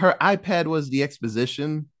mean- her iPad was the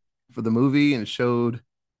exposition for the movie and showed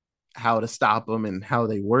how to stop them and how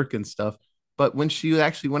they work and stuff. But when she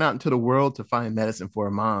actually went out into the world to find medicine for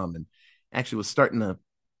her mom and actually was starting to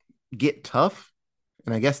get tough,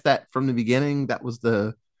 and I guess that from the beginning, that was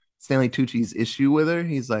the Stanley Tucci's issue with her.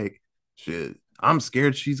 He's like, shit, I'm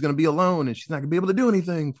scared she's going to be alone and she's not going to be able to do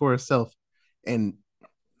anything for herself. And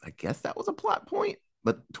I guess that was a plot point.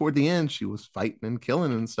 But toward the end, she was fighting and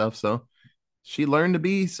killing and stuff. So she learned to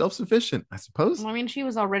be self-sufficient, I suppose. Well, I mean, she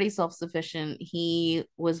was already self-sufficient. He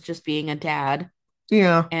was just being a dad.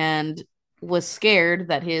 Yeah. And was scared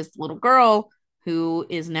that his little girl, who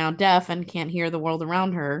is now deaf and can't hear the world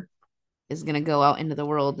around her, is going to go out into the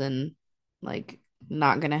world and like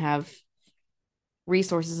not going to have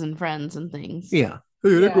resources and friends and things. Yeah.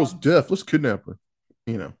 Hey, that girl's deaf. Let's kidnap her.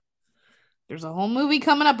 There's a whole movie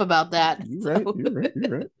coming up about that. You're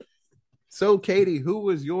right. So, Katie, who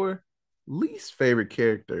was your least favorite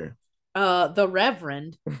character? The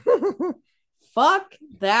Reverend. Fuck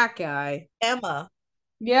that guy. Emma.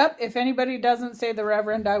 Yep. If anybody doesn't say the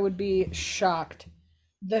Reverend, I would be shocked.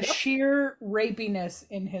 The sheer rapiness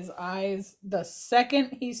in his eyes, the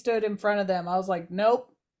second he stood in front of them, I was like,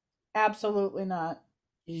 nope, absolutely not.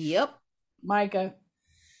 Yep. Micah.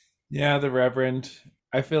 Yeah, the Reverend.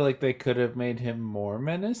 I feel like they could have made him more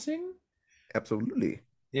menacing. Absolutely.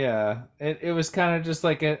 Yeah, it was kind of just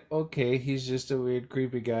like okay, he's just a weird,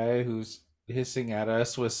 creepy guy who's hissing at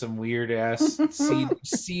us with some weird ass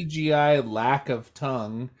CGI lack of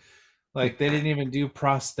tongue. Like they didn't even do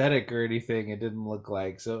prosthetic or anything. It didn't look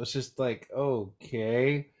like. So it was just like,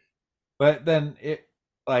 okay. But then it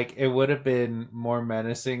would have been more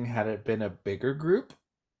menacing had it been a bigger group.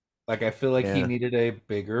 Like I feel like he needed a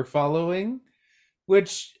bigger following,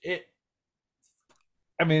 which it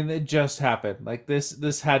just happened. Like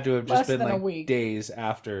this had to have just been like days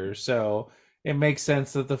after. So it makes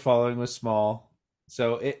sense that the following was small.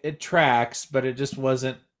 So it tracks, but it just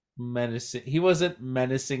wasn't menacing. He wasn't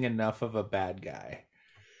menacing enough of a bad guy.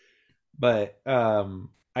 But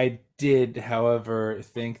I did, however,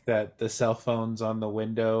 think that the cell phones on the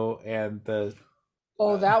window and the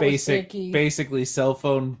that basically cell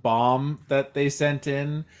phone bomb that they sent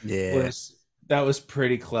in was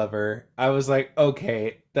pretty clever. I was like,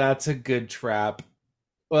 okay, that's a good trap.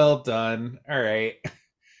 Well done. All right.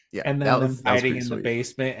 Yeah, and then them hiding in the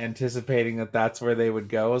basement, anticipating that that's where they would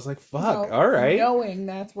go. I was like, fuck, all right. Knowing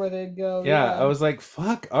that's where they'd go. Yeah, I was like,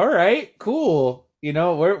 fuck, all right, cool.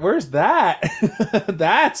 Where's that?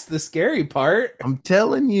 That's the scary part. I'm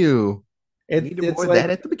telling you. It's more like, that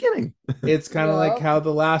at the beginning. It's kind of like how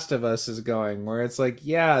The Last of Us is going, where it's like,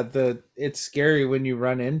 yeah, it's scary when you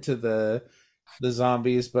run into the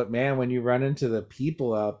zombies, but man, when you run into the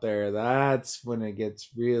people out there, that's when it gets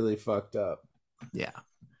really fucked up.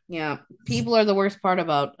 Yeah, people are the worst part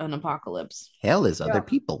about an apocalypse. Hell is other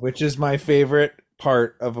people, which is my favorite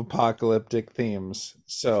part of apocalyptic themes.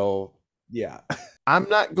 So yeah, I'm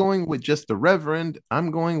not going with just the Reverend.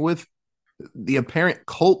 I'm going with the apparent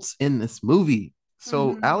cults in this movie.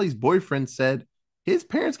 So Allie's boyfriend said his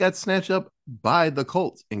parents got snatched up by the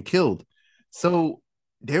cults and killed. So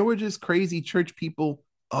there were just crazy church people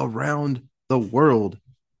around the world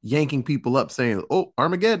yanking people up saying, oh,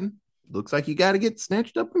 Armageddon. looks like you got to get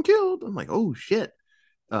snatched up and killed. I'm like, oh shit.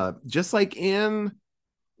 Just like in,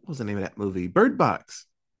 what was the name of that movie? Bird Box.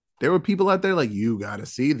 There were people out there like, you got to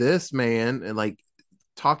see this, man. And like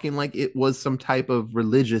talking like it was some type of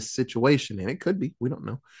religious situation. And it could be, we don't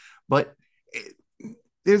know. But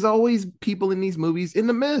there's always people in these movies in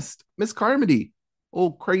the mist. Miss Carmody,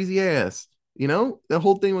 old crazy ass. You know, the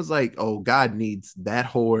whole thing was like, oh, God needs that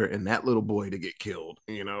whore and that little boy to get killed,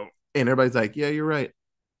 you know? And everybody's like, yeah, you're right.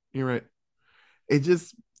 You're right. It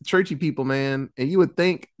just churchy people, man. And you would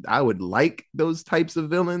think I would like those types of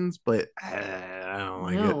villains, but I don't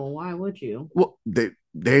like it. No, why would you? Well,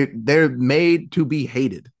 they're made to be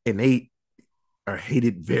hated, and they are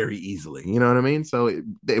hated very easily. You know what I mean? So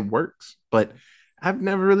it works. But I've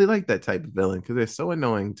never really liked that type of villain because they're so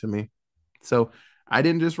annoying to me. So I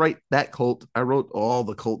didn't just write that cult. I wrote all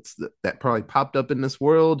the cults that probably popped up in this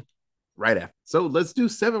world right after. So let's do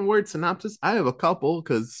 7-word synopsis. I have a couple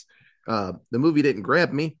because the movie didn't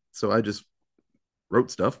grab me, so I just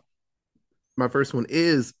wrote stuff. My first one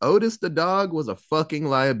is Otis the dog was a fucking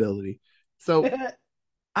liability. So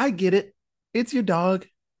I get it. It's your dog.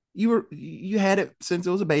 You had it since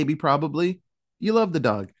it was a baby, probably. You love the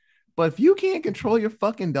dog. But if you can't control your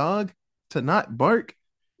fucking dog to not bark,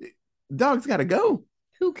 dog's gotta go.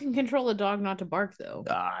 Who can control a dog not to bark though?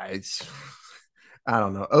 I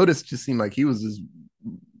don't know. Otis just seemed like he was just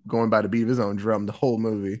going by the beat of his own drum the whole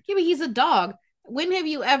movie. Yeah, but he's a dog. When have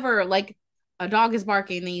you ever like a dog is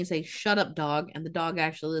barking and then you say "shut up, dog," and the dog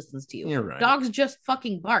actually listens to you? You're right. Dogs just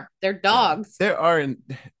fucking bark. They're dogs. There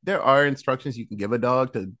are instructions you can give a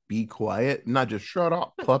dog to be quiet, not just shut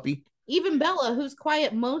up, puppy. Even Bella, who's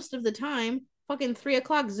quiet most of the time, fucking 3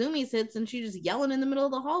 o'clock zoomies hits and she's just yelling in the middle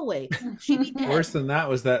of the hallway. She'd be dead. Worse than that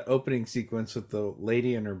was that opening sequence with the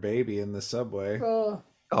lady and her baby in the subway.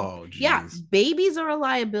 Oh, Geez. Yeah, babies are a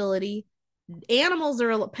liability.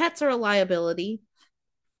 Pets are a liability.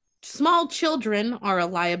 Small children are a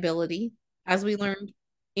liability, as we learned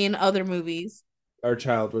in other movies. Our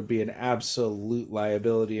child would be an absolute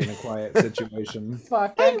liability in a quiet situation.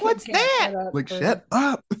 fuck. Hey, that kid what's can't that? shut up Like, for- shut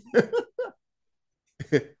up.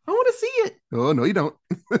 I want to see it. Oh, no, you don't.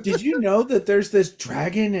 Did you know that there's this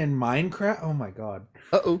dragon in Minecraft? Oh my god.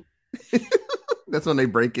 Uh-oh. That's when they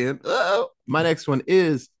break in. Uh-oh. My next one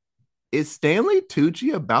is Stanley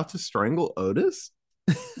Tucci about to strangle Otis?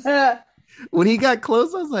 When he got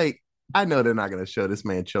close, I was like, I know they're not going to show this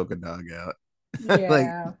man choke a dog out. yeah.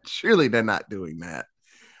 Like, surely they're not doing that.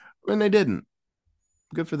 And they didn't.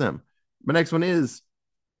 Good for them. My next one is,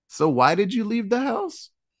 so why did you leave the house?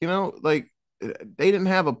 You know, like, they didn't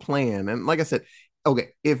have a plan. And like I said, okay,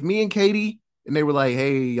 if me and Katie, and they were like,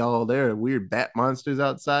 hey, y'all, there are weird bat monsters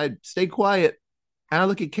outside, stay quiet. And I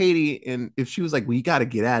look at Katie, and if she was like, well, you got to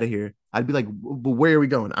get out of here, I'd be like, but where are we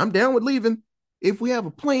going? I'm down with leaving. If we have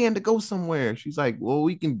a plan to go somewhere, she's like, well,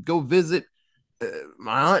 we can go visit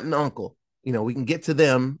my aunt and uncle. You know, we can get to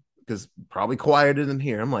them because probably quieter than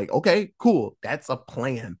here. I'm like, okay, cool. That's a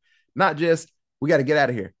plan. Not just, we got to get out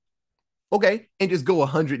of here. Okay. And just go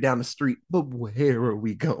 100 down the street. But where are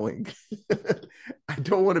we going? I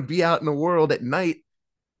don't want to be out in the world at night,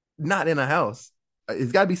 not in a house.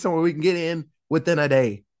 It's got to be somewhere we can get in within a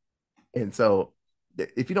day. And so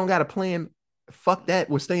if you don't got a plan, fuck that.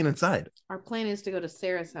 We're staying inside. Our plan is to go to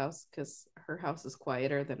Sarah's house because her house is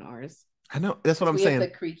quieter than ours. I know. That's what I'm we saying. have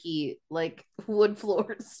the creaky, like, wood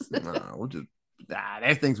floors. No, we'll just,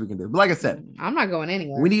 there's things we can do. But like I said, I'm not going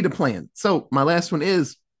anywhere. we need a plan. So my last one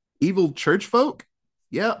is evil church folk.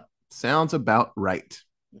 Yep. Sounds about right.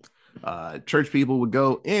 Church people would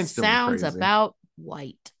go and still Sounds be crazy. about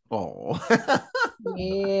white. Oh.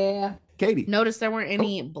 Yeah. Katie. Notice there weren't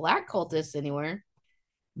any black cultists anywhere.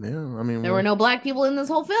 Yeah, I mean, There were no black people in this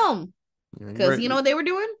whole film. yeah, Because right. you know what they were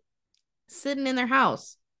doing? Sitting in their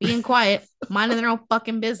house, being quiet, minding their own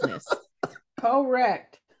fucking business.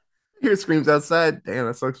 Correct. Hear screams outside. Damn,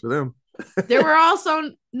 that sucks for them. There were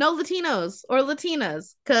also no Latinos or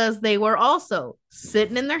Latinas because they were also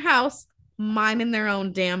sitting in their house, minding their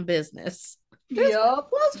own damn business. Yup.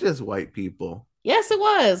 Well, it's just white people. Yes, it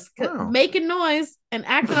was. Wow. Making noise and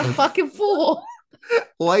acting a fucking fool.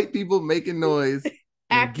 White people making noise and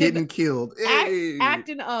Acting- getting killed. Hey.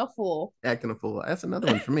 Acting a fool. Acting a fool. That's another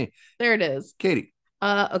one for me. There it is. Katie.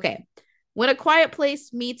 Okay. When a quiet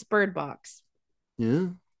place meets Bird Box. Yeah.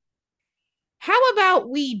 How about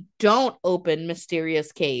we don't open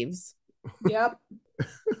mysterious caves? Yep.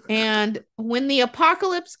 And when the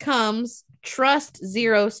apocalypse comes, trust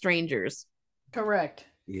zero strangers. Correct.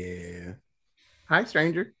 Yeah. Hi,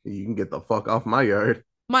 stranger. You can get the fuck off my yard.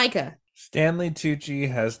 Micah. Stanley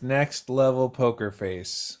Tucci has next level poker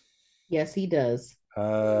face. Yes, he does.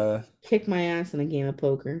 Kick my ass in a game of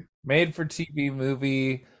poker. Made for TV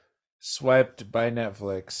movie swiped by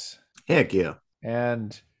Netflix. Heck yeah.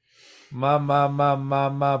 And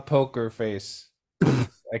ma poker face.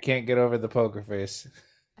 I can't get over the poker face.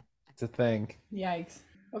 It's a thing. Yikes.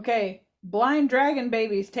 Okay, blind dragon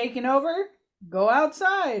baby's taking over. Go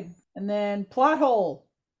outside. And then plot hole.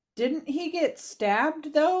 Didn't he get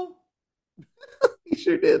stabbed though? He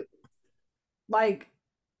sure did. Like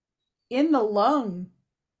in the lung.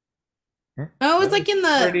 Oh, it's like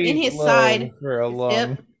in his side. For a lung.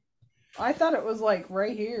 Hip. I thought it was like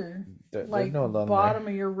right here. There's Like no lung bottom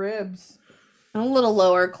of your ribs. A little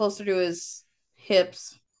lower, closer to his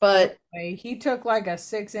hips. But He took like a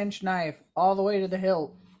 6-inch knife all the way to the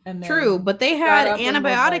hilt. And then true, but they got had up and was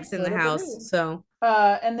antibiotics like, in the "What do I house, do?" so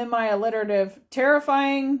And then my alliterative,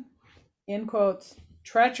 terrifying, in quotes,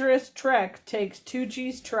 treacherous trek takes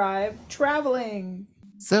Tucci's tribe traveling.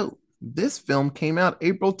 So this film came out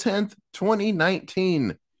April 10th,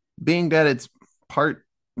 2019. Being that it's part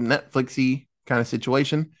Netflixy kind of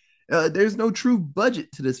situation, there's no true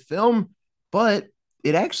budget to this film, but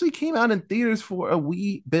it actually came out in theaters for a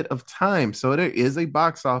wee bit of time. So there is a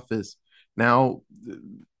box office. Now,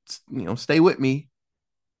 stay with me,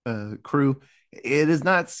 crew. It is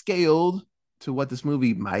not scaled to what this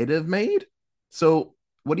movie might have made. So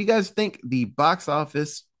what do you guys think the box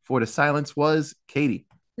office for The Silence was, Katie?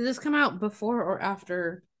 did this come out before or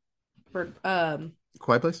after for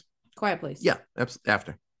Quiet Place? Quiet Place? Yeah,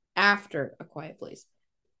 after. After A Quiet Place.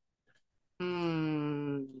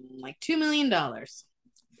 Like $2 million.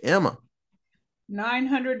 Emma.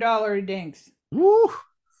 $900 dinks. Woo!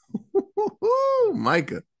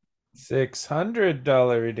 Micah.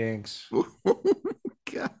 $600 dinks.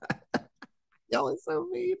 God. Y'all are so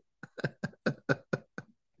mean.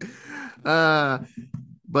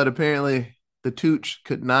 But apparently the Tooch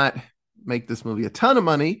could not make this movie a ton of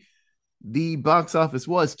money. The box office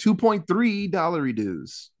was $2.3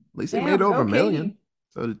 reduce. At least they made over $1 million.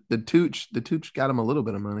 So the Tooch got him a little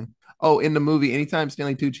bit of money. Oh, in the movie, anytime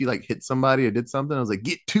Stanley Tucci like hit somebody or did something, I was like,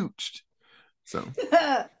 get Tooched. So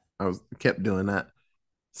I kept doing that.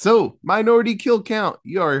 So minority kill count.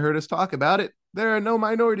 You already heard us talk about it. There are no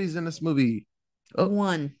minorities in this movie. Oh,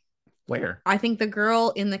 One. where? I think the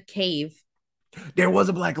girl in the cave. There was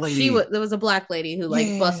a black lady. There was a black lady who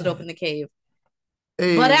busted open the cave.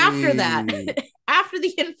 Hey. But after that, after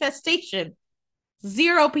the infestation,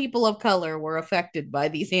 0 people of color were affected by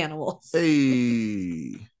these animals.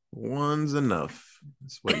 Hey, one's enough.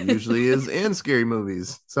 That's what it usually is in scary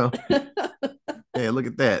movies. So, hey, look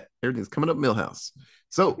at that. Everything's coming up Millhouse.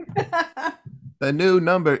 So, the new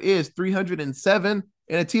number is 307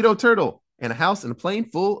 and a Tito turtle and a house and a plane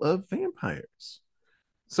full of vampires.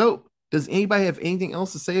 So, does anybody have anything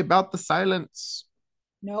else to say about The Silence?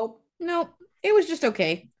 Nope. It was just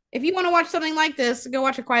okay. If you want to watch something like this, go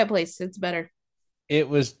watch A Quiet Place. It's better.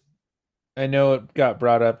 I know it got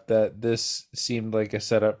brought up that this seemed like a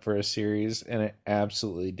setup for a series, and it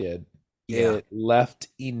absolutely did. Yeah. It left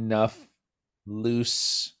enough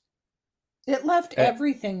loose. It left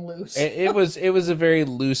everything loose. It was a very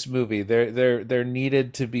loose movie. There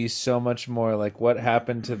needed to be so much more, like what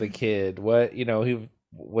happened to the kid. What, he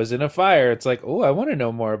was in a fire. It's like, oh, I want to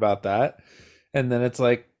know more about that. And then it's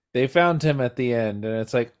like, they found him at the end, and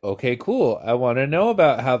it's like, okay, cool. I want to know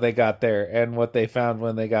about how they got there and what they found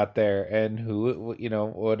when they got there, and who,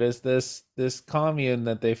 what is this commune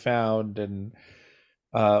that they found, and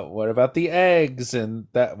what about the eggs, and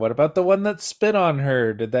that? What about the one that spit on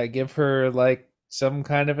her? Did that give her like some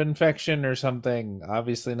kind of infection or something?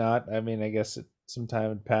 Obviously not. I mean, I guess some time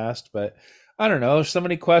had passed, but I don't know. There's so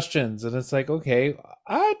many questions, and it's like, okay,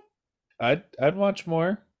 I'd watch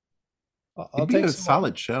more. It'd be a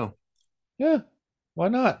solid show. Yeah, why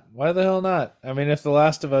not? Why the hell not? I mean, if The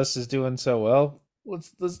Last of Us is doing so well,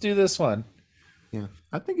 let's do this one. Yeah,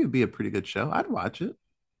 I think it'd be a pretty good show. I'd watch it.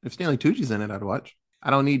 If Stanley Tucci's in it, I'd watch. I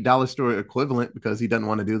don't need Dollar Store equivalent because he doesn't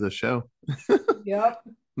want to do the show. Yep.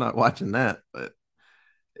 Not watching that, but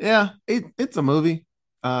yeah, it's a movie.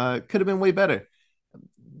 Could have been way better.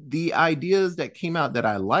 The ideas that came out that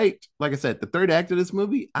I liked, like I said, the third act of this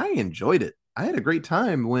movie, I enjoyed it. I had a great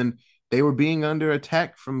time when they were being under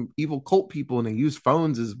attack from evil cult people and they used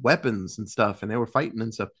phones as weapons and stuff, and they were fighting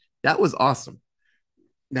and stuff. That was awesome.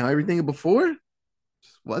 Now, everything before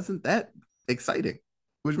just wasn't that exciting,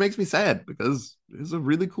 which makes me sad because it's a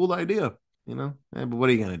really cool idea, but what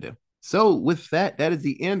are you going to do? So with that is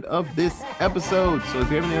the end of this episode. So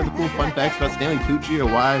if you have any other cool fun facts about Stanley Tucci or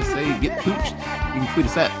why I say get Tooched, you can tweet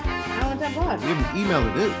us at AllentownPod. We have an email,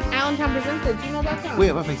 it is AllentownPresents@gmail.com. We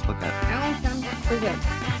have a Facebook at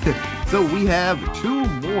AllentownPresents. So we have 2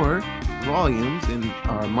 more volumes in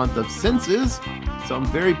our month of senses, so I'm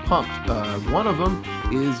very pumped. One of them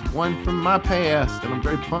is one from my past, and I'm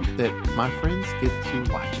very pumped that my friends get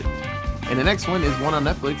to watch it. And the next one is one on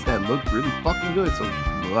Netflix that looked really fucking good, so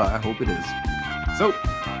I hope it is. So,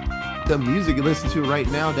 the music you listen to right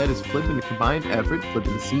now, that is Flipping the Combined Effort,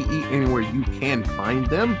 Flipping the CE, anywhere you can find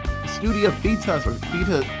them. Studio Pitas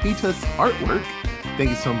artwork. Thank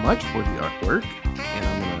you so much for the artwork, and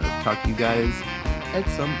I'm going to talk to you guys at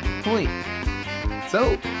some point.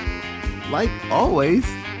 So, like always,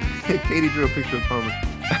 Katie drew a picture of Homer.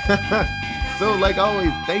 So, like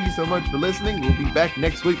always, thank you so much for listening. We'll be back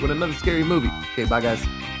next week with another scary movie. Okay, bye, guys.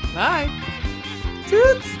 Bye.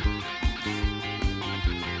 Toots.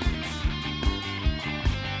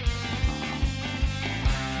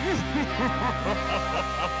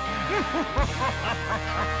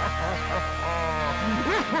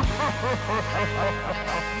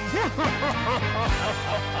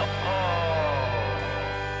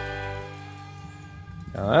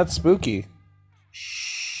 Now that's spooky.